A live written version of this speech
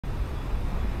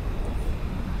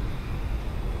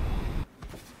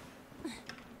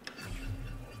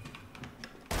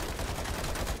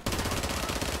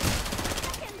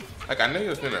Like, I knew he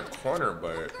was in a corner,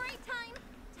 but...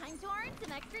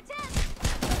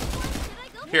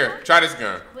 Here, try this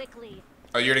gun.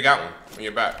 Oh, you already got one on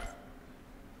your back.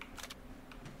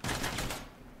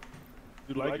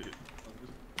 You like it?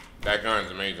 That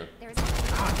gun's amazing.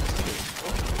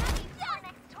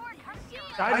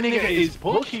 That nigga is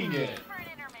booking it.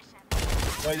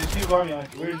 Wait, did you go?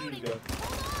 Where did you go?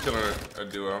 Killing a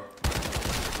duo.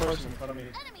 Person in front of me.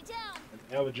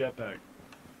 They have a jetpack.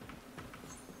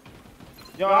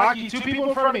 Yo, Aki, 2 people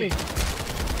in front of me.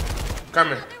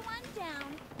 Coming.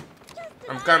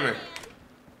 I'm coming.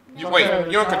 Wait,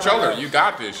 you're on controller. You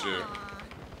got this shit.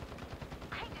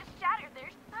 I just shattered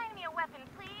theirs. Find me a weapon,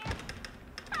 please.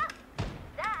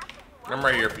 I'm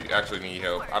right here if you actually need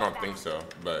help. I don't think so,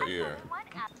 but yeah.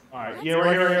 Alright, yeah,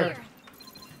 right here.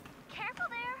 Careful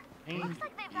there. Looks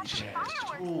like they've got some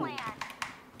fireworks planned.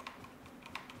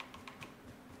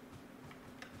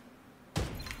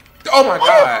 Oh my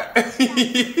god!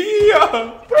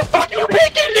 Yo! Where the fuck you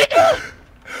peeking, nigga?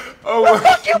 Oh where the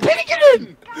fuck you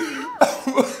peeking?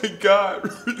 Oh my god!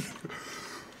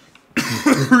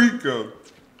 Rico.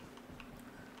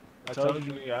 I told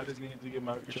you, I just needed to get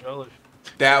my controller.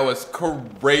 That was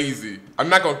crazy. I'm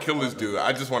not gonna kill this dude.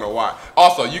 I just want to watch.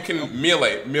 Also, you can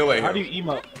melee him. How do you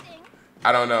emote?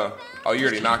 I don't know. Oh, you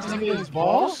already knocked him. His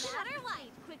balls?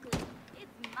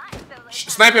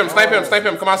 Snipe him!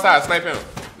 Come outside, snipe him.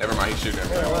 Never mind, he's shooting him.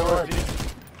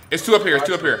 It's 2 up here,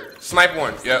 Snipe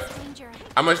one, yep.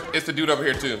 It's the dude over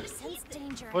here too.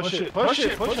 Push it,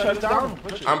 shut it down.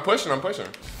 I'm pushing.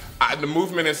 The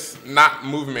movement is not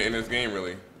movement in this game,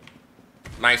 really.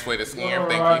 Nice way to scam,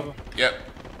 thank you. Yep.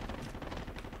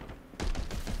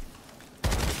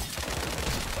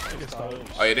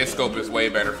 Oh yeah, this scope is way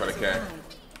better for the cat.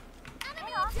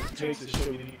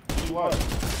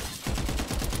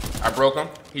 I broke him.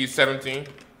 He's 17.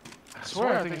 I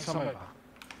swear I think somebody...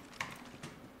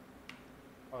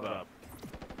 Hold up.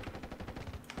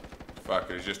 Fuck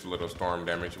it, it's just a little storm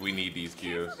damage. We need these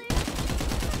kills.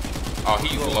 Oh,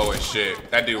 he's low as shit.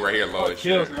 That dude right here low as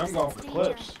shit. I'm going for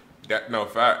clips. No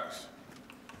facts.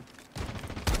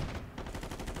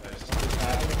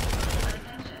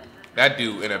 That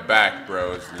dude in the back,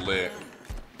 bro, is lit.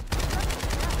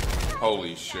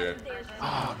 Holy shit.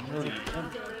 Oh, really? Hey,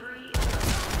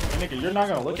 nigga, you're not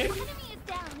gonna look at me?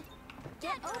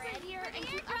 Get over here and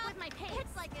keep up with my pace.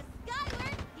 It's like a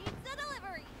skyward pizza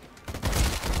delivery.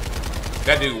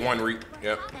 That dude one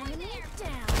yep.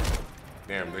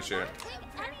 Damn, good shit.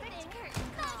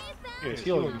 Yeah, he's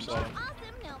healing himself.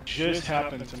 Just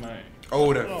happened to me.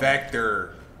 Oh, the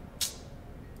vector.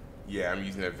 Yeah, I'm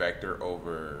using the vector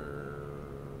over.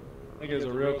 Nigga's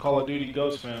a real Call of Duty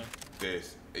Ghost fan.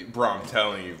 This, bro, I'm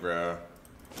telling you, bro.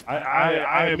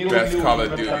 I immediately best knew Call where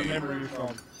of that Duty. memory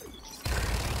from.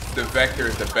 The vector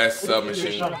is the best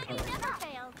submachine.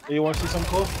 Hey, you want to see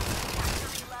something cool?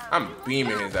 I'm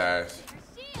beaming his ass.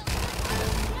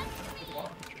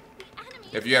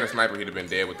 If you had a sniper, he'd have been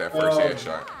dead with that first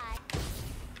headshot.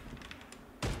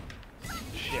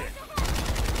 Shit.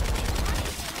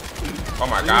 Oh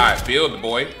my god, build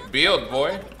boy. Build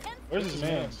boy. Where's his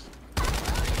man's?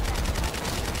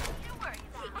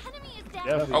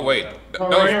 Oh wait,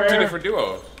 those are 2 different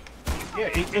duos. Yeah,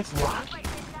 it's locked.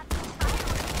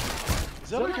 Is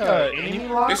that like a enemy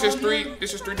lock? This is 3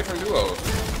 different duos.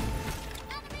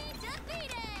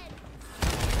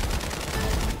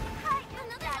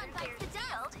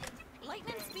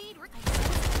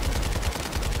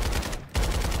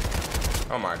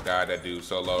 Oh my god, that dude's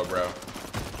so low, bro.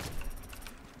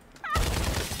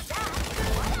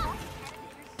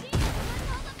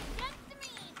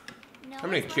 How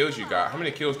many kills you got? How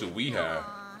many kills do we have?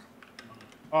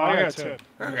 Oh, I got 2.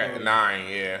 I got 9,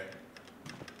 yeah.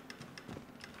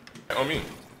 On me.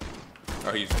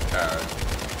 Oh, he's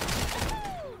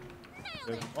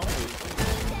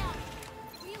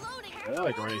They're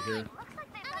like right here.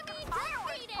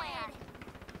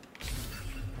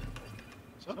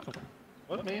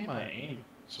 What made my aim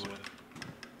so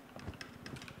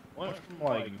went from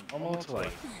like almost to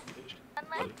like.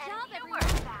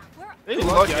 They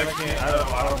lucky I can't.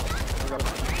 I don't.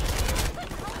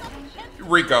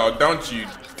 Rico, don't you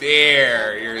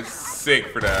dare! You're sick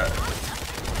for that.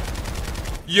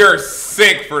 You're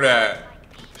sick for that.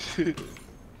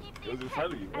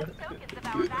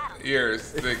 You're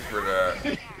sick for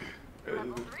that.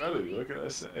 What can I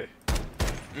say?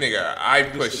 Nigga, I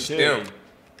pushed him.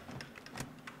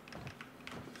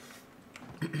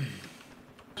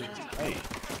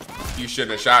 You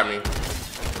shouldn't have shot me.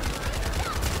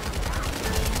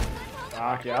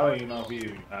 Okay, I don't even know if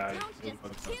he died.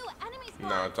 No,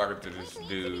 I'm talking to this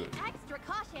dude.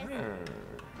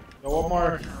 Yo, one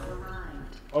more.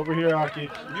 Over here, Aki.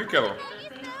 You kill him.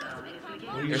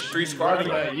 It's 3 squads.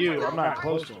 At you. I'm not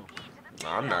close to him. No,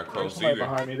 I'm not close Somebody either.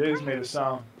 behind me. They just made a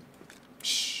sound.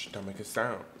 Shh, don't make a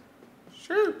sound.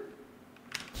 Sure.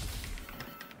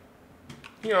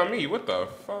 He on me, what the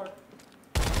fuck?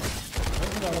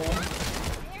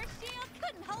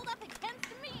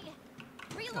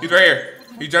 He's right here.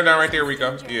 He jumped down right there,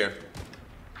 Rico. Yeah.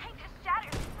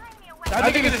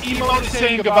 I think it's emote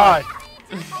saying goodbye.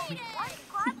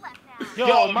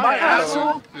 Yo, my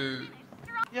asshole.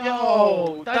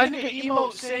 Yo, that nigga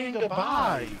emote saying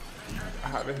goodbye.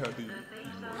 How the hell do you?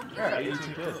 Yeah,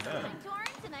 18 kills,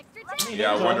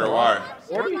 Yeah, I wonder why.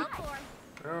 40? I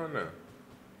don't know.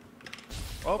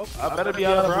 Oh, I better be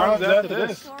out of Browns after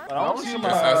this. I don't see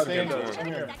my thing.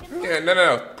 Yeah,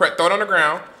 no. Throw it on the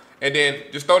ground, and then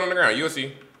just throw it on the ground. You'll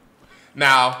see.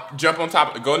 Now, jump on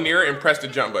top. Go near and press the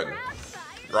jump button.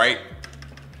 Right?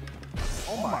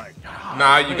 Oh my god.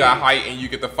 Now you got height, and you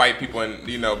get to fight people and,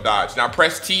 you know, dodge. Now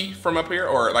press T from up here,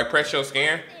 or like press your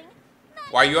scan.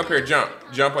 While you up here, jump.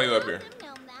 Jump while you up here.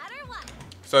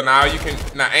 So now you can,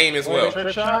 now aim as well.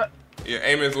 Yeah,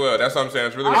 aim as well. That's what I'm saying.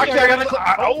 It's really Aki,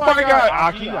 oh my god.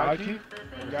 Aki.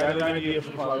 Got an idea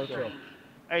for Farlight Pro.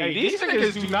 Hey, these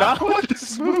niggas do not want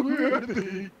this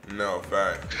movie. No,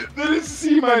 fact. They just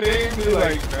see my name, they're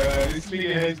like, this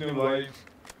nigga has no life.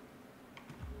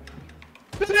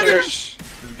 This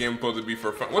game supposed to be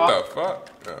for fun. What the fuck?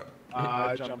 No.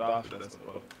 I jumped off this.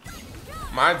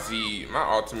 My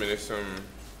ultimate is some.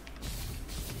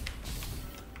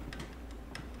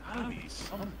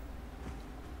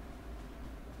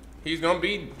 He's gonna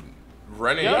be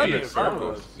running in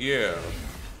circles. Yeah.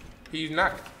 He's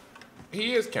not.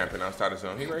 He is camping outside the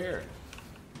zone. He's right here.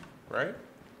 Right?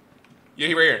 Yeah,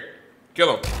 he right here.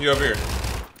 Kill him. He over here.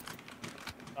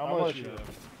 I'm gonna let you know.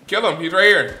 Kill him. He's right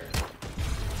here.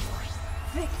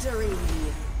 Victory.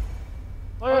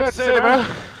 Let's say, bro.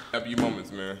 W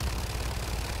moments, man.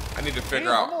 I need to figure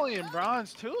I'm out. only in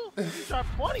bronze too. You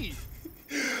dropped 20.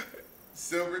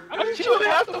 Silver. I'm chilling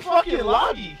half the fucking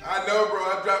lobby. I know, bro.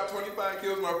 I dropped 25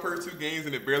 kills my first 2 games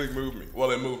and it barely moved me.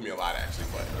 Well, it moved me a lot actually,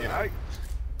 but you know.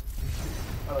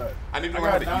 I need to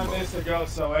learn how to got 9 minutes to go,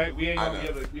 so we ain't gonna be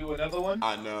able to do another one.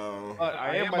 I know. But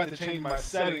I am about to change my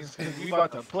settings because we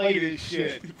about to play this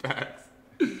shit.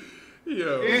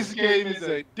 Yo. This game is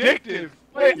addictive.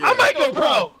 Wait, I might go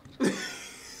pro.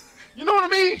 You know what I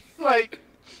mean? Like,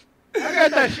 I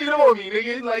got that shit on me,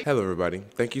 nigga. Like. Hello, everybody.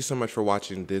 Thank you so much for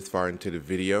watching this far into the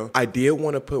video. I did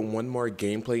want to put one more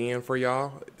gameplay in for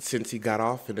y'all since he got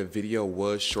off and the video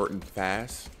was short and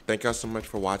fast. Thank y'all so much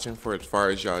for watching for as far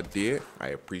as y'all did. I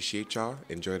appreciate y'all.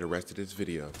 Enjoy the rest of this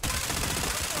video.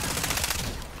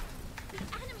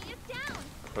 Enemy is down.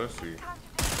 Pussy.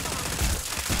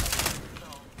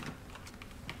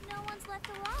 No one's left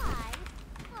alive.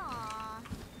 Aww.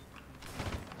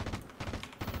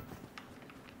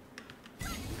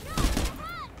 No,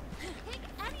 run! Pick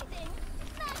anything.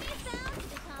 Not me sound to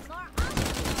become more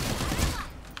awesome no matter what.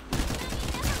 Enemy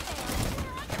never fails.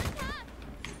 They're under attack.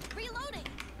 Reloading.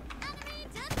 Enemy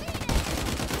defeated.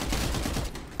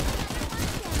 Another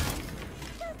one down.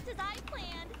 Just as I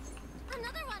planned.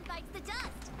 Another one bites the dust.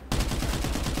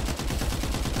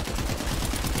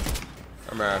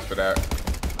 I'm gonna ask for that. Tag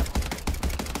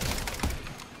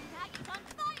is on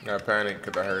fire. Got panic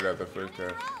because I heard other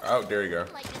footsteps. Oh, there you go.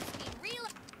 Like this speed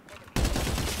reload.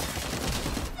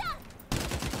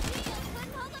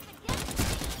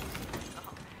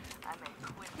 I made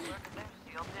quick work of their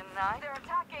shield, didn't I? They're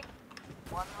attacking.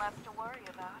 One left to worry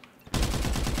about.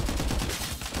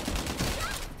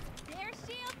 Their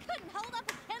shield couldn't hold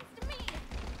up against me.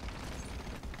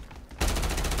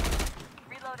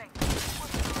 Reloading.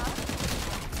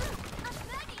 A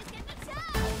Maggie's getting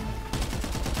attacked.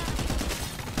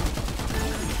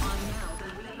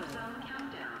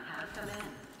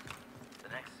 The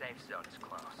next safe zone is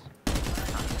close.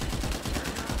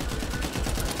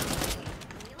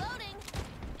 Reloading.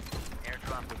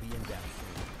 Airdrop will be inbound.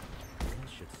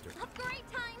 Upgrade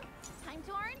time. Time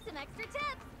to earn some extra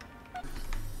tips.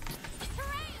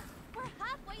 Hooray! We're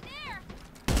halfway there.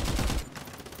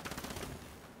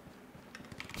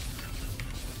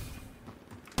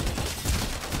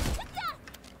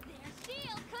 Their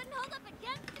shield couldn't hold up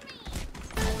against me.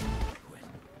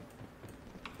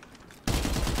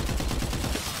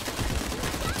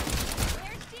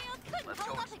 Their shield couldn't Let's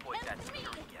hold go up exploit that against me.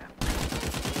 security gap.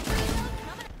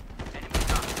 Coming Enemy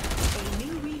down. A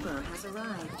new Reaper has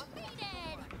arrived.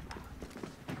 defeated.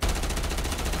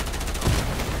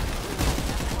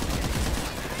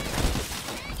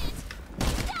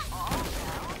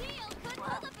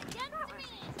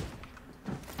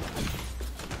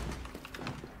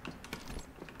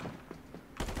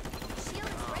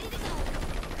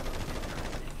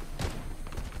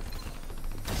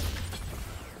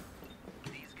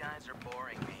 guys are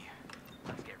boring me.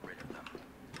 Let's get rid of them.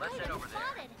 Let's Wait, head I'm over there.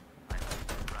 spotted. I like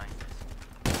surprises.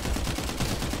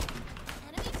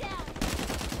 Enemy down.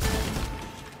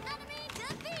 Enemy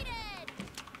defeated.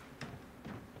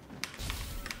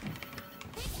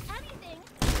 Pick anything.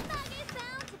 Maggie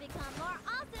found to become more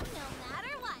awesome no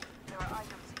matter what. There are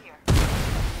items here.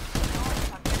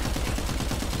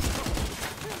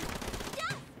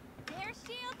 Yes! Their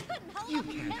shield couldn't hold You up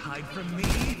can't against hide me. from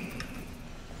me.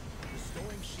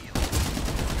 Restoring shield.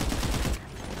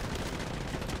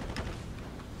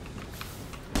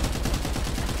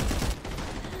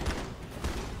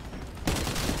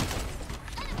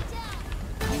 Enemy down.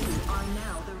 You are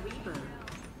now the Reaper.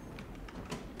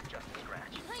 Just a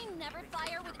scratch. I never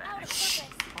fire without a purpose.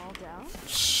 All down?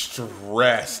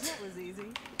 Stressed. That was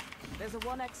easy. There's a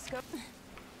 1x scope.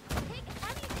 Pick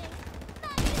anything.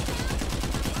 Maggie found to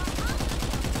become more awesome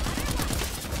no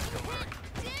matter what.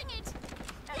 Dang it!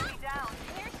 Enemy down.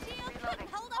 Their shield Reloading.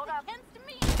 couldn't hold Hold up up. against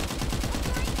me. A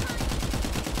great time.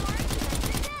 Storm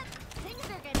to death. Things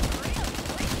are getting real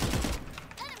quick.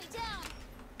 Enemy down.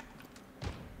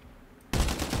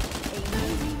 A new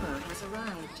Reaper has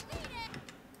arrived. Defeated.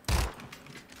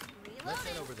 Let's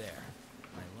head Reloading. over there.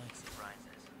 I like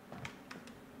surprises.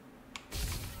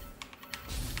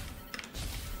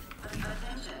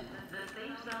 Attention, the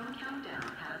safe zone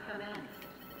countdown has commenced.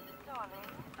 Darling,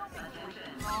 don't make me wait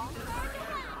Attention, too long.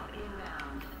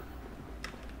 inbound.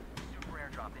 Super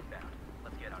airdrop inbound.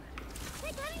 Let's get on it.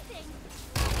 Pick anything.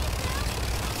 Maggie found to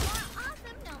become more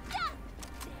awesome no death.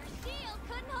 Their shield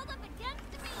couldn't hold up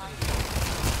against me.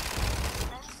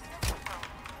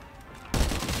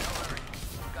 Don't worry.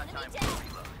 We've got time for a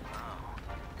reload. Oh,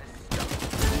 this is dumb.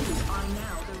 You are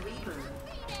now the Reaper.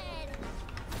 Defeated.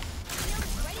 Shield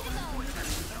is ready to go.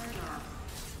 Airdrop.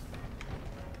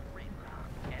 Reload.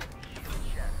 Enemy shield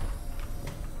shattered.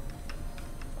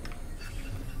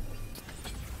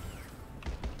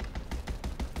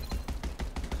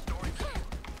 Restoring shield.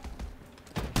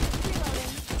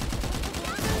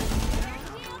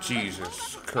 Reloading.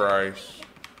 Jesus Christ.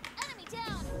 Enemy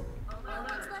down. No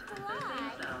one's left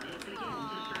alive. Zone is beginning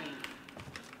to shrink.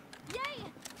 Yay!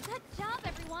 Good job,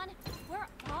 everyone. We're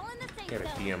all in the safe Get a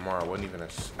zone. DMR. Wasn't even an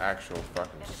actual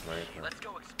fucking sniper. Let's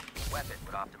go weapon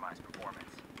with optimized performance.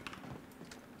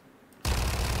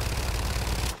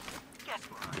 Guess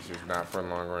what? This is not for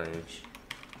long range.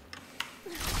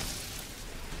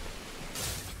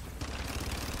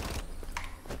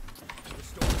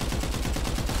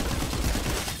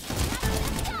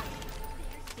 Their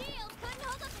shield couldn't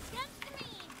hold up against me.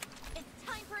 It's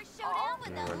time for a showdown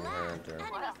with the Wouldn't last have to.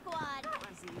 enemy squad. That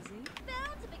was easy.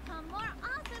 Bound to become more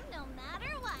awesome no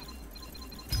matter what.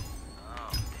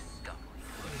 Oh, this stuff will be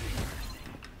really interesting.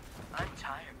 I'm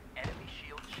tired. Enemy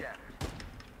shield shattered.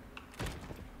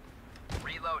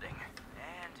 Reloading.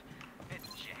 And it's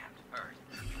jammed. Earth.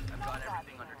 I've got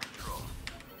everything under control.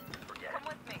 Forget Come it.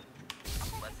 with me.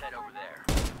 Let's head over there.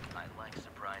 I like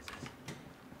surprises.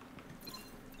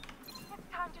 It's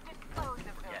time to dispose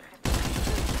of Forget those.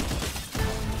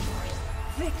 it.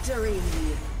 Victory!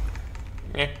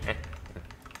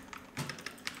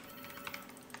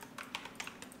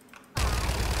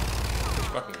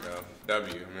 Fucking go.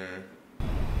 W, man.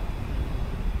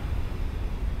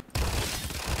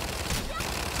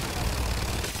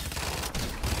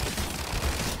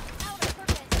 Out of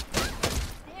purpose.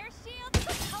 Their shield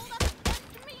couldn't hold up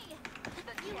against me.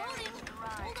 Reloading.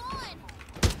 Hold on.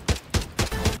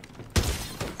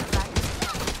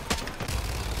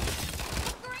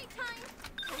 A great time.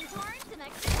 Towards the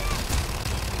next step.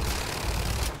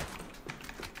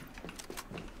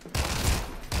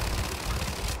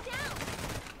 Down.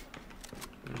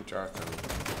 Johnson.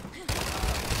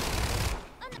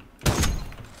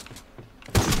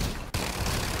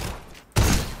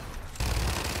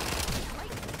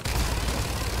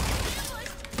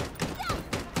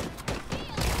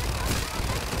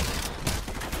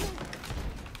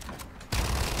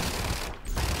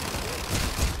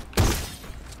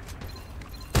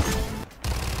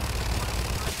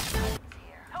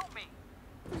 Help me.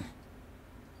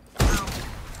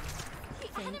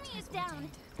 The enemy is down.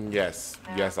 Yes,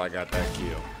 yes, I got that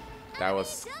kill. That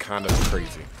was kind of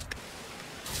crazy.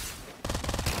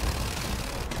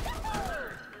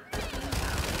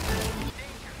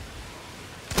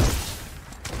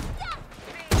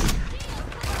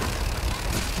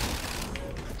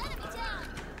 Enemy down.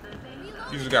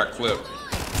 You just got clipped.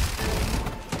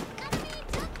 Enemy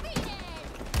defeated.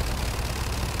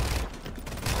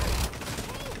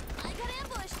 Hey, I got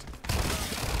ambushed.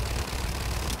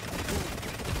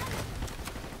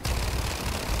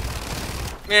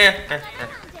 Yeah. Got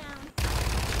everyone down.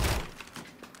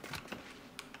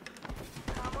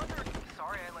 Come with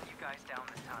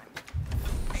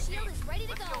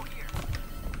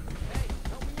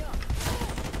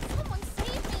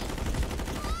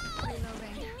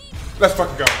Let's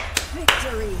fucking go.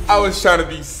 Victory. I was trying to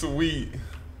be sweet.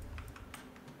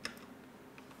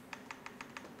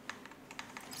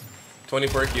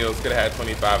 24 kills. Could have had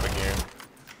 25 again.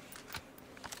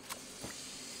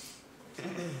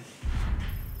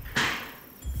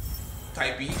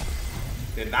 Type B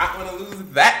did not want to lose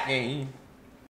that game.